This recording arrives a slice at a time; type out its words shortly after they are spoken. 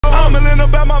Stumbling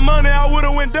about my money, I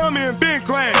would've went dummy and been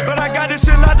grand. But I got this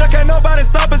shit locked up, can't nobody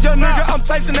stop us, young nigga. I'm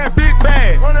chasing that big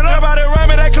bag. Everybody around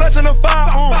me, they clutching the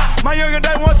firearm. My younger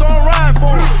day once, so I'm riding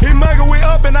for him. He mugging, we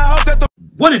up, and I hope that the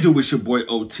What it do with your boy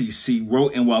OTC Ro,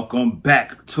 and welcome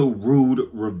back to Rude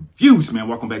Reviews, man.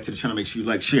 Welcome back to the channel. Make sure you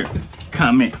like, share,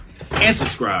 comment, and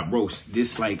subscribe. Roast,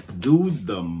 dislike, do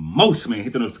the most, man.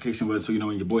 Hit the notification button so you know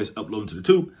when your boy is uploading to the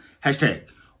tube. Hashtag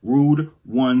Rude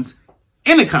Ones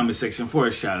in the comment section for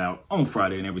a shout out on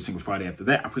Friday and every single Friday after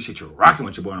that. I appreciate you rocking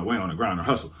with your boy on the way on the grind or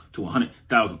hustle to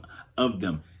 100,000 of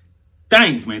them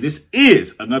things, man. This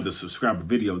is another subscriber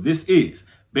video. This is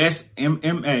best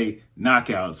MMA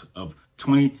knockouts of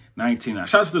 2019. Now,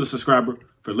 shouts to the subscriber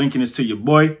for linking this to your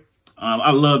boy. I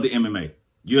love the MMA,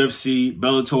 UFC,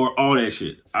 Bellator, all that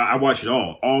shit. I watch it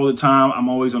all the time. I'm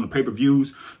always on the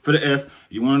pay-per-views for the F.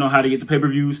 You want to know how to get the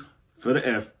pay-per-views for the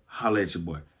F? Holla at your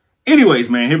boy. Anyways,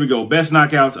 man, here we go. Best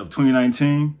knockouts of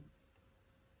 2019.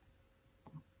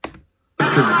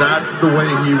 Because that's the way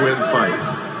he wins fights.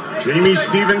 Jamie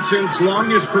Stevenson's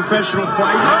longest professional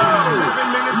fight.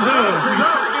 7 minutes and 3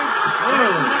 seconds.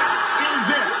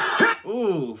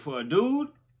 Ooh, for a dude,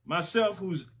 myself,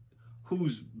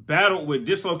 who's battled with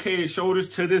dislocated shoulders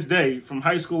to this day from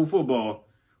high school football.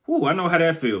 Ooh, I know how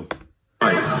that feels.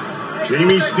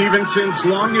 Jamie Stevenson's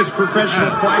longest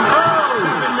professional fight.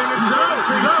 7 minutes and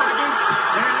 3 seconds.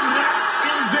 And that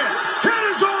is it. Head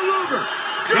is all over.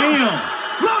 Damn.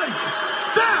 Like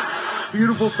that.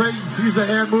 Beautiful thing. Sees the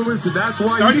hand movements, and that's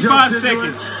why 35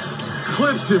 seconds.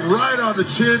 Clips him right on the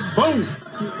chin. Boom.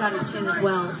 He's got a chin as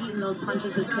well, eating those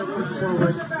punches but still moving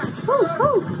forward. Woo,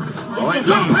 woo. It's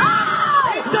over!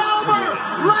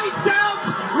 Lights out!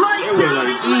 Lights out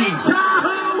in Lake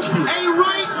Tahoe! A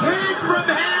right hand from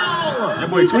hell! That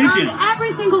boy tweaking.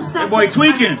 Every single second. That boy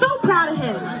tweaking. I'm so proud of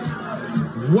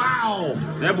him. Wow!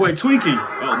 That boy tweaking.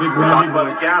 Oh, big boy, big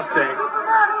boy. Gas tank.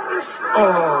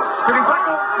 Oh, spinning back.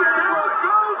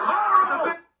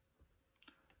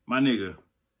 My nigga,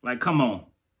 like, come on.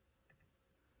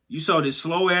 You saw this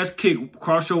slow-ass kick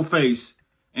cross your face,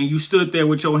 and you stood there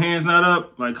with your hands not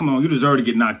up. Like, come on, you deserve to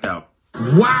get knocked out.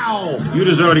 Wow! You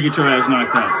deserve to get your ass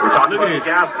knocked out. Look at this.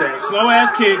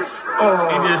 Slow-ass kick,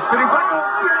 and just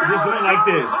went like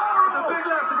this.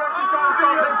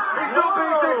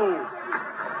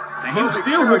 And he was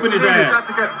still whooping his ass.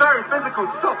 To get very physical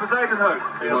to stop his Aidenhoe.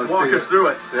 Just walk us through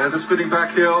it. There's a spinning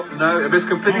back heel. No, it missed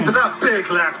completely, but that big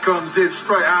left comes in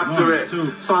straight after it.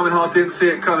 Simon Hart didn't see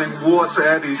it coming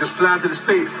whatsoever. He's just planted his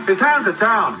feet. His hands are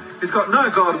down. He's got no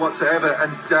guard whatsoever,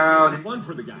 and down. One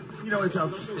for the guy. You know, it's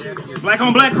outstanding. Black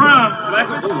on black crime. Black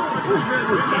on.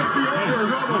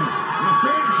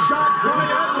 Big shots by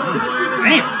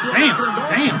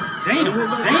Damn.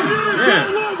 Yeah.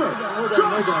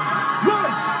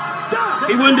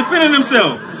 He wasn't defending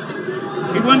himself.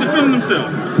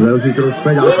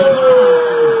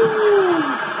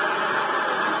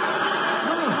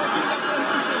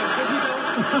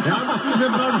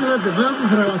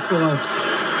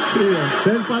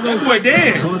 That boy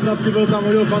dead.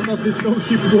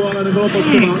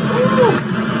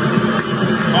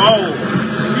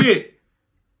 Oh, shit.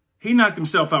 He knocked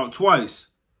himself out twice.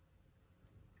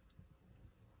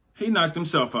 Watch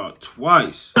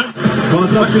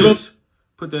this.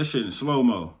 Put that shit in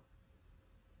slow-mo.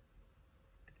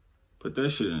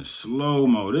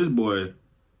 This boy,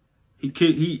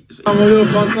 bang!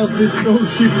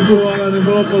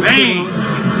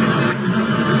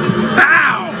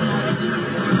 Bow!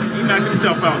 He knocked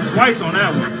himself out twice on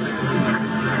that one.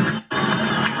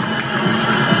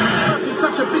 in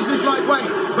such a business-like way,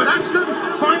 but Aston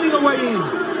finding a way in.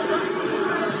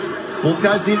 Both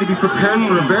guys need to be prepared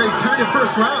for a very tight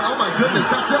first round. Oh my goodness,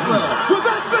 that's it, Will. Well,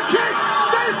 that's the kick.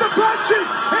 There's the punches.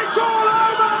 It's all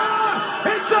over.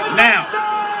 It's a now.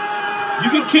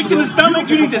 You get kicked in the stomach,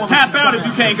 you need to tap out if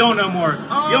you can't go no more.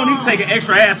 You don't need to take an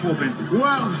extra ass whooping.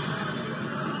 Well,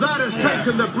 that has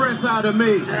taken the breath out of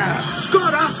me.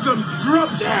 Scott Aston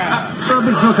drops.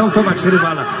 Chciałby znokautować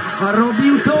rywala, a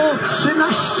robił to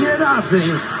 13 razy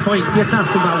już w swoich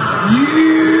 15 walkach.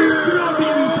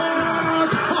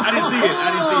 I didn't see it.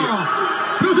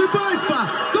 Proszę Państwa,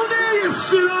 to nie jest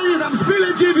strzelanie tam z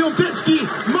byle dziewiąteczki.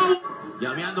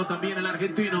 Llameando también el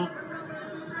argentino.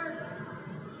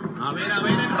 A ver,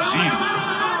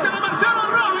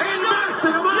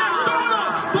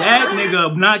 That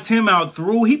nigga knocked him out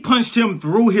through. He punched him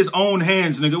through his own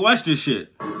hands, nigga. Watch this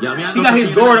shit. He got his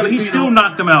guard up. He still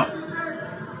knocked him out.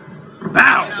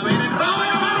 Bow.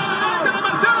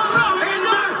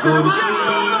 Go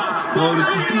to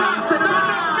sleep.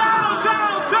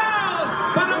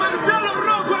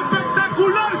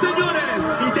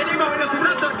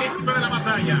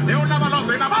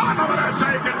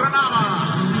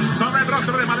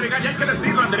 y hay que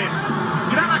decirlo, Andrés.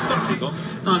 Gran actuación.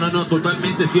 No,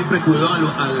 totalmente. Siempre cuidó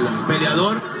al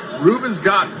peleador. Ruben's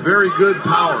got very good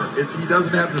power. He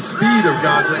doesn't have the speed of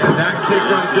Gaza, and that kick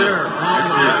right there.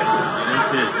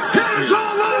 That's it.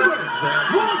 All over.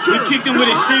 He kicked him with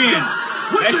his shin.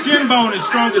 That shin bone is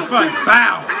strong as fuck.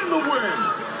 Bow. And the win.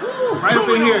 Right up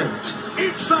in here.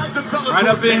 Inside the Right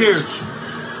up in here.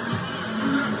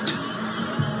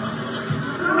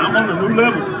 I'm on a new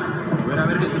level. A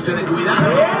ver qué sucede.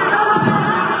 Cuidado.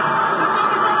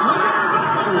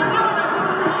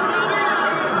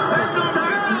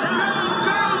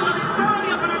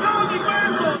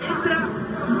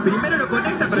 Primero lo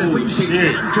conecta, pero después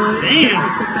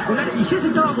espectacular. Y ya se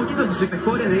estaba moviendo hacia sus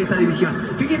mejores de esta división.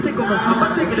 Fíjense cómo,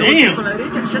 aparte de que lo golpeó con la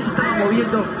derecha, ya se estaba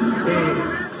moviendo.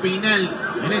 Final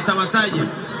en esta batalla.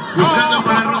 Buscando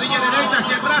con la rodilla derecha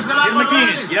hacia atrás, se va a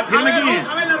Morales. Otra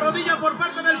vez la rodilla por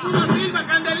parte del Puma Silva.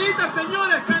 Candelita,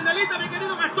 señores, Candelita, mi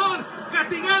querido Gastón,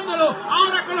 castigándolo.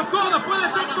 Ahora con los codos,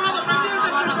 puede ser todo pendiente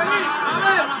de referir. A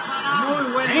ver. Muy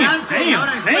buen lance. Y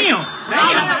ahora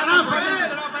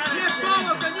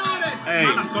Hey,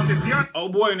 oh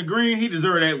boy in the green, he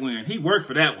deserved that win. He worked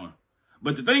for that one.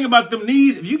 But the thing about them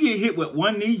knees, if you get hit with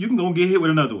one knee, you can go get hit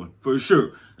with another one, for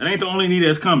sure. That ain't the only knee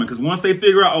that's coming, because once they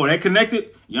figure out, oh, that connected,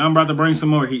 y'all about to bring some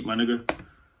more heat, my nigga.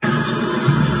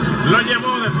 Lo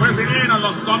llevó, después vinieron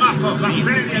los codazos, la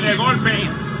serie de golpes.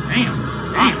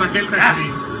 Hasta que el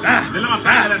referee de la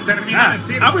batalla termina de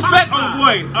decir. I respect old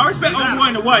boy. I respect old boy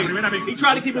in the white. He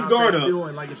tried to keep his guard up.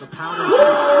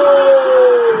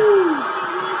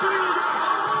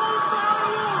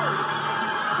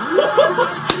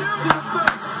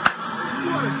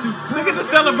 Look at the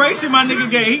celebration my nigga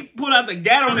gave. He pulled out the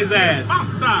gat on his ass.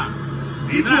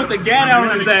 He pulled the gat out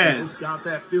on his ass.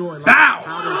 Bow!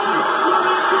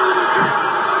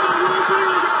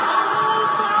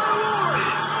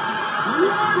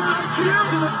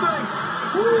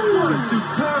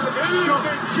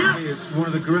 One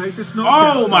of the greatest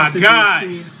oh my gosh!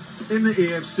 In the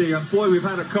AFC, and boy, we've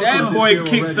had a couple. That boy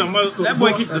kicked some. That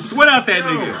boy kicked the sweat out that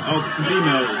nigga. Oh, some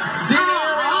females.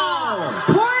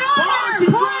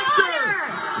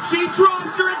 She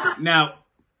dropped her at the. Now,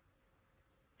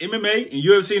 MMA and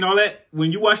UFC and all that.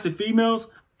 When you watch the females,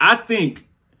 I think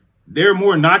there are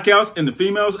more knockouts in the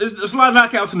females. There's a lot of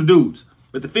knockouts in the dudes,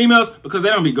 but the females, because they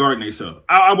don't be guarding themselves.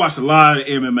 I watched a lot of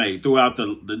MMA throughout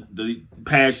the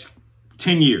past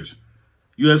 10 years.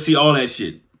 UFC, all that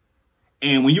shit.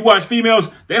 And when you watch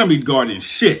females, they don't be guarding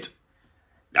shit.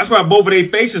 That's why both of their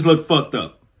faces look fucked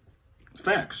up. It's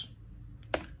facts.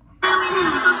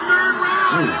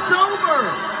 It's over.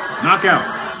 Knockout.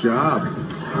 Job.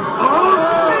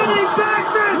 Oh, spinning back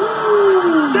fist.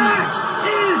 That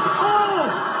is all.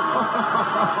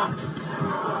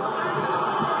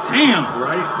 Damn.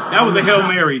 Right. That was a Hail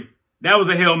Mary. That was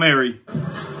a Hail Mary.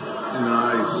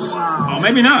 Nice. Oh,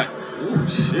 maybe not. Oh,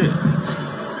 shit.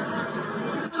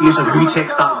 He said who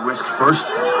takes that risk first.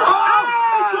 Oh,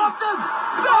 he dropped him.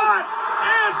 Not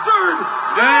answered.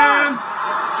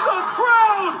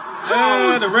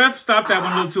 The ref stopped that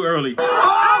one a little too early.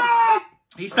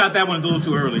 He stopped that one a little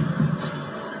too early.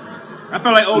 I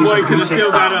felt like old boy could have still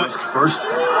got up. First.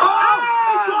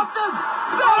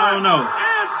 I don't know.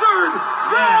 Answered.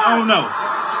 I don't know.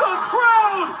 The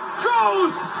crowd goes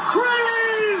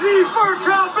crazy for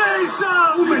Cabeza.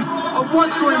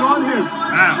 What's going on here?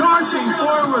 Wow. Charging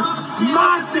forward,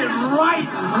 massive right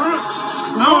hook.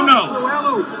 I don't know.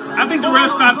 I think the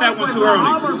ref stopped that one too early.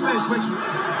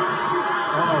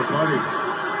 Oh, buddy.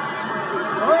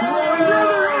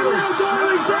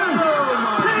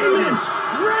 Payments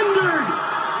rendered.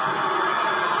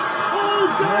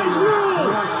 Old guys rule.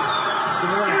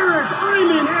 Eric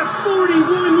Iman at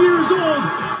 41 years old.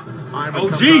 Iman Oh,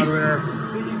 comes gee. out of there,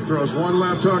 throws one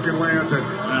left hook and lands it.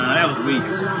 That was weak.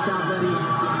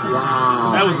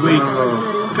 Wow. That was weak.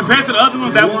 Compared to the other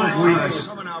ones, that one was weak.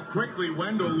 Coming out quickly,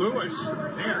 Wendell Lewis.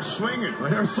 They are swinging.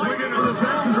 They're swinging on the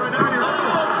fences right now.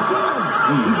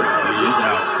 He's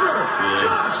out.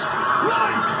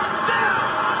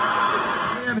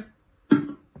 Yeah.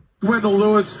 Wendell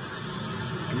Lewis.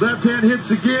 Left hand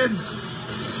hits again.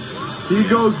 He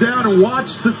goes down and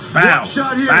watch the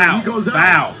shot here. He goes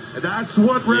out. And that's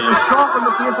what really Shot on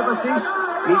the face of Assis.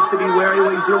 Needs to be wary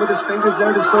what he's doing with his fingers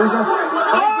there to Souza.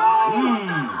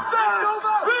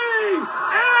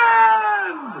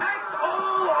 It's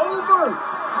all over.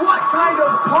 What kind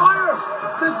of fire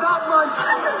does that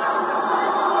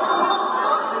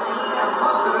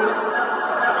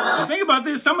The thing about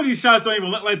this, some of these shots don't even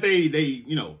look like they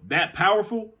that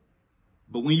powerful.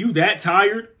 But when you that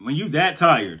tired,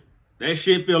 That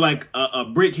shit feel like a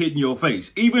brick hitting your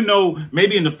face. Even though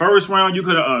maybe in the first round you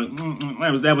could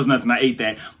have, that was nothing. I ate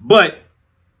that. But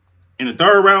in the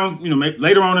third round, you know, maybe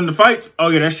later on in the fights, oh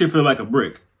yeah, that shit feel like a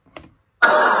brick.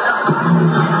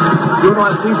 Bruno,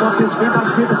 I see something speed. That's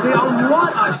good to see. A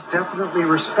lot. I was definitely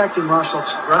respecting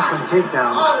Marshall's wrestling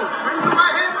takedowns.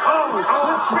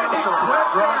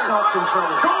 Marshall's in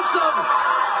trouble.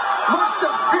 Looks to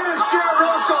finish Jared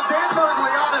Rochelle. Dan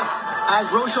Berglianis. As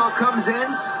Rochelle comes in,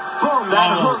 boom,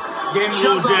 that hook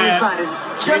shoves on the side. It's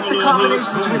just a combination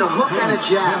between a hook and a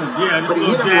jab. Yeah, but he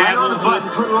hit him right on the button,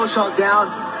 put Rochelle down.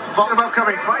 Talking of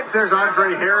upcoming fights, there's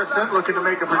Andre Harrison looking to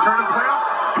make a return in the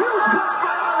playoffs. Huge punch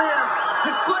by Oliver,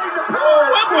 displaying the power.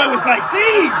 That boy was like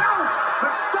these.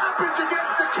 But stoppage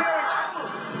against the cage.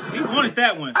 He wanted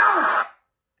that one.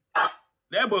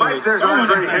 That boy was There's throwing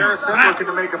Andre it. Harrison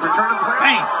looking to make a return in the playoffs.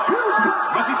 Bang.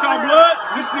 Once he saw blood,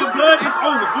 he sniffed blood, it's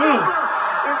over. Is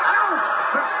out,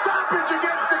 but stoppage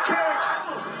against the cage.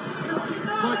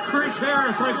 But Chris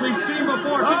Harris, like we've seen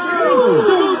before,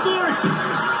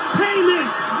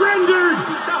 payment rendered.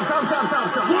 Stop.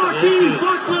 Joaquin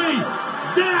Buckley.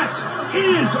 That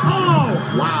is all.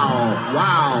 Wow.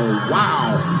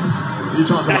 You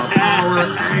talk about power,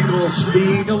 angle,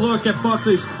 speed. Take a look at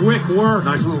Buckley's quick work.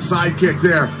 Nice little side kick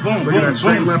there. Boom, Look at that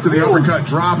straight left of the uppercut,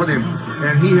 dropping him.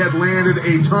 And he had landed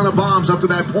a ton of bombs up to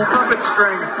that point. Puppet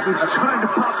string. He's trying to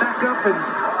pop back up and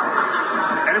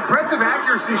impressive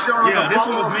accuracy shown on the this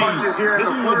one was follow-up mean. punches here.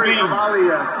 This in the one was flurry mean. of Ali,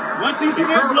 Once he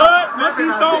sniffed blood, once he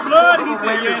saw blood, he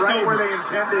said, landed yeah, it's right where over. they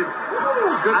intended.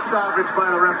 Good stoppage by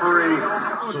the referee.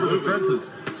 For the fences.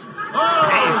 Oh,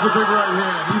 there's a big right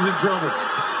hand. He's in trouble.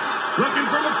 Looking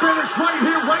for the finish right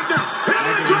here, right now.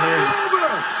 And it's all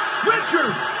over.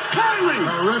 Richard Kiley.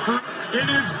 In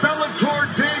his Bellator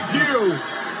debut.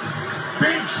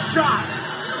 Big shot.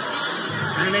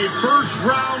 And a first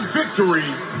round victory.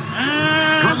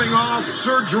 Coming off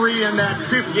surgery in that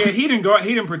 50. Yeah, he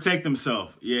didn't protect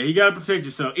himself. Yeah, he gotta protect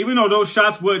yourself. Even though those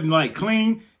shots wasn't like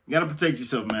clean, you gotta protect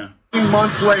yourself, man.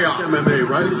 Month layoff. MMA,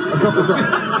 right? A couple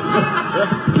times.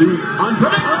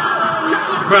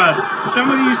 Bruh, some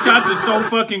of these shots are so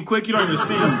fucking quick you don't even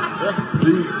see them.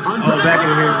 Oh, back of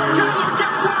the head right here.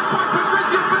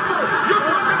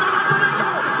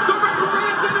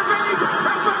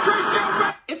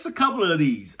 It's a couple of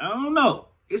these. I don't know.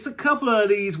 It's a couple of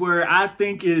these where I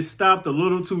think it stopped a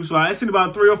little too slow. I've seen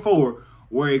about 3 or 4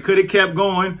 where it could have kept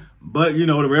going, but you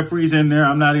know, the referee's in there.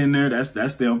 I'm not in there. That's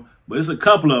them. But it's a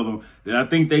couple of them that I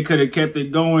think they could have kept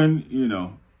it going, you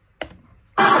know.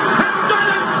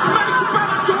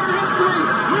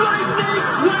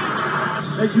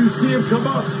 And you see him come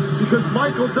up because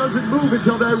Michael doesn't move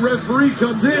until that referee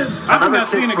comes in. I think I've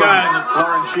seen a guy.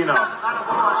 Lorenzino.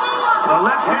 The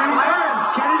left hand lands.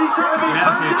 Kennedy serving. Yeah,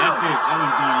 that's it. That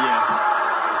one's done,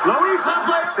 yeah. Luis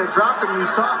Huffley. They dropped him. You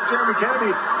saw Jeremy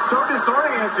Kennedy so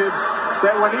disoriented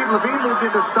that when Yves Levine moved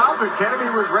in to stop it, Kennedy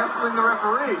was wrestling the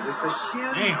referee. It's the shin.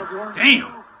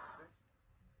 Damn.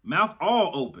 Mouth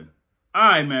all open. All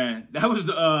right, man. That was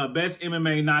the best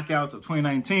MMA knockouts of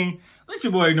 2019. Let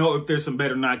your boy know if there's some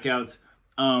better knockouts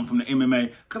from the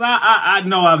MMA. Because I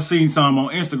know I've seen some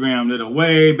on Instagram that are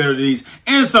way better than these.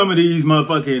 And some of these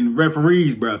motherfucking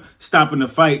referees, bro, stopping the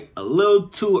fight a little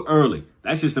too early.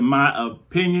 That's just in my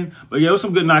opinion. But yeah, there's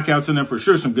some good knockouts in there. For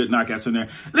sure, some good knockouts in there.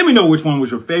 Let me know which one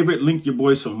was your favorite. Link your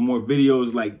boy some more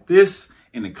videos like this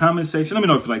in the comment section. Let me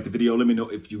know if you liked the video. Let me know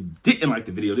if you didn't like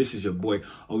the video. This is your boy,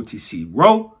 OTC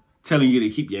Ro, telling you to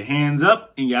keep your hands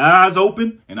up and your eyes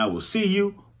open. And I will see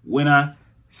you when I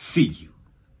see you.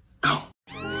 Go.